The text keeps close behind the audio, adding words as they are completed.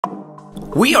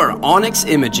We are Onyx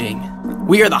Imaging.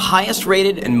 We are the highest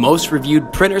rated and most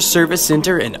reviewed printer service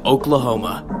center in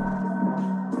Oklahoma.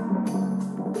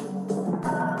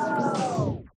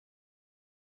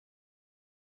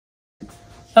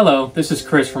 Hello, this is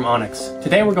Chris from Onyx.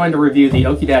 Today we're going to review the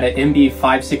OKI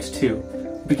MB562.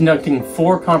 We'll be conducting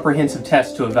 4 comprehensive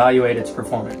tests to evaluate its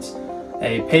performance.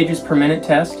 A pages per minute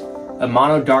test, a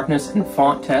mono darkness and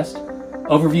font test,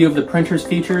 overview of the printer's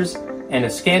features, and a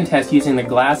scan test using the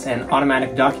glass and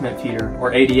automatic document feeder,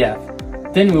 or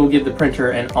ADF. Then we will give the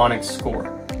printer an Onyx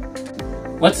score.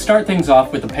 Let's start things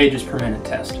off with the pages per minute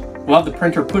test. We'll have the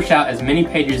printer push out as many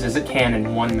pages as it can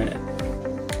in 1 minute.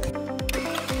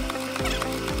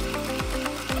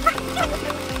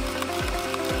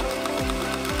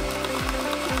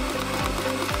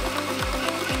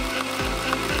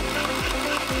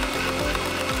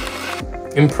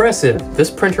 Impressive! This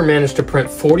printer managed to print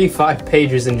 45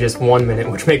 pages in just 1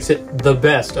 minute, which makes it the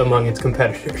best among its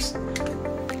competitors.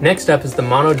 Next up is the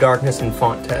mono darkness and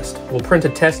font test. We'll print a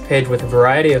test page with a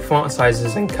variety of font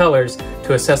sizes and colors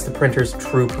to assess the printer's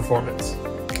true performance.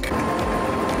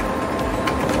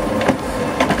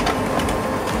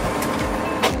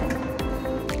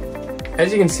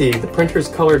 As you can see, the printer's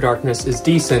color darkness is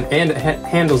decent and it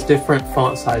handles different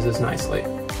font sizes nicely.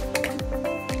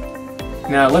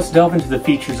 Now let's delve into the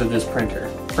features of this printer.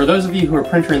 For those of you who are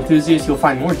printer enthusiasts, you'll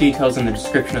find more details in the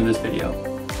description of this video.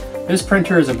 This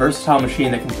printer is a versatile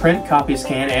machine that can print, copy,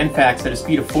 scan, and fax at a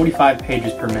speed of 45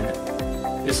 pages per minute.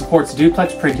 It supports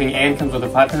duplex printing and comes with a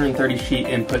 530 sheet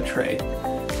input tray.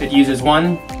 It uses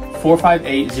one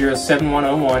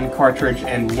 458-07101 cartridge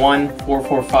and one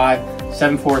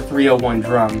 445-74301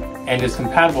 drum, and is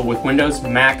compatible with Windows,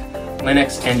 Mac,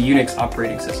 Linux, and Unix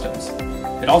operating systems.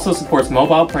 It also supports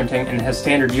mobile printing and has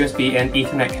standard USB and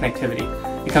Ethernet connectivity.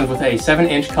 It comes with a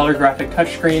 7-inch color graphic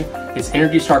touchscreen, it's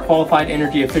ENERGY STAR qualified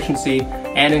energy efficiency,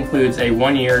 and includes a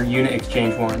 1-year unit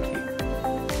exchange warranty.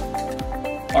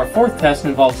 Our 4th test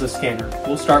involves the scanner.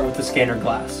 We'll start with the scanner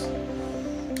glass.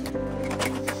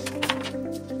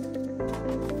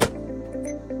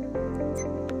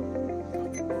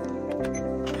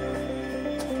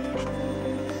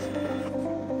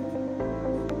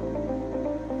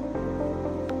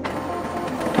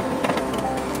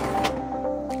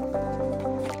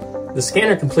 The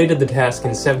scanner completed the task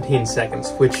in 17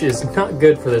 seconds, which is not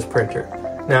good for this printer.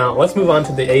 Now, let's move on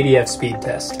to the ADF speed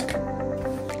test.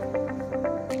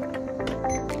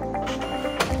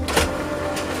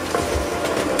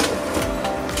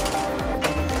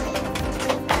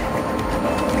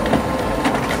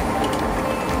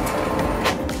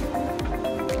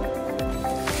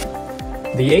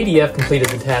 The ADF completed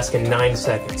the task in 9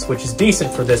 seconds, which is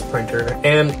decent for this printer,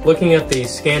 and looking at the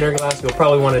scanner glass, you'll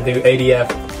probably want to do ADF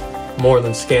more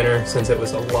than scanner since it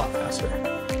was a lot faster.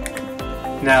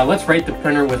 Now let's rate the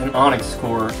printer with an Onyx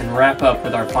score and wrap up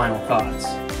with our final thoughts.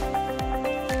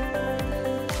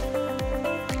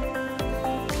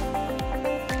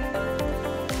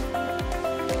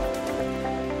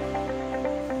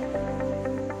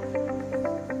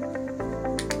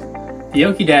 The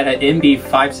OKI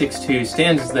MB562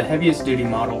 stands as the heaviest duty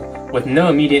model, with no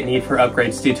immediate need for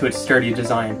upgrades due to its sturdy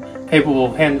design, capable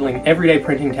of handling everyday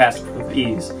printing tasks with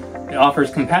ease. It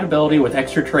offers compatibility with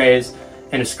extra trays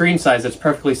and a screen size that's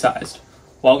perfectly sized.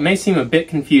 While it may seem a bit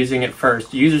confusing at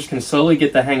first, users can slowly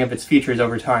get the hang of its features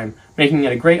over time, making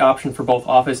it a great option for both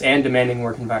office and demanding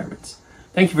work environments.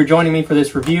 Thank you for joining me for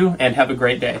this review, and have a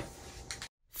great day.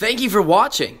 Thank you for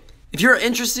watching. If you're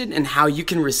interested in how you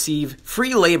can receive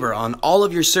free labor on all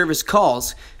of your service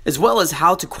calls, as well as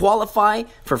how to qualify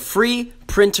for free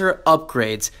printer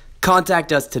upgrades,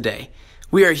 contact us today.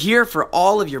 We are here for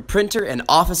all of your printer and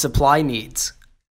office supply needs.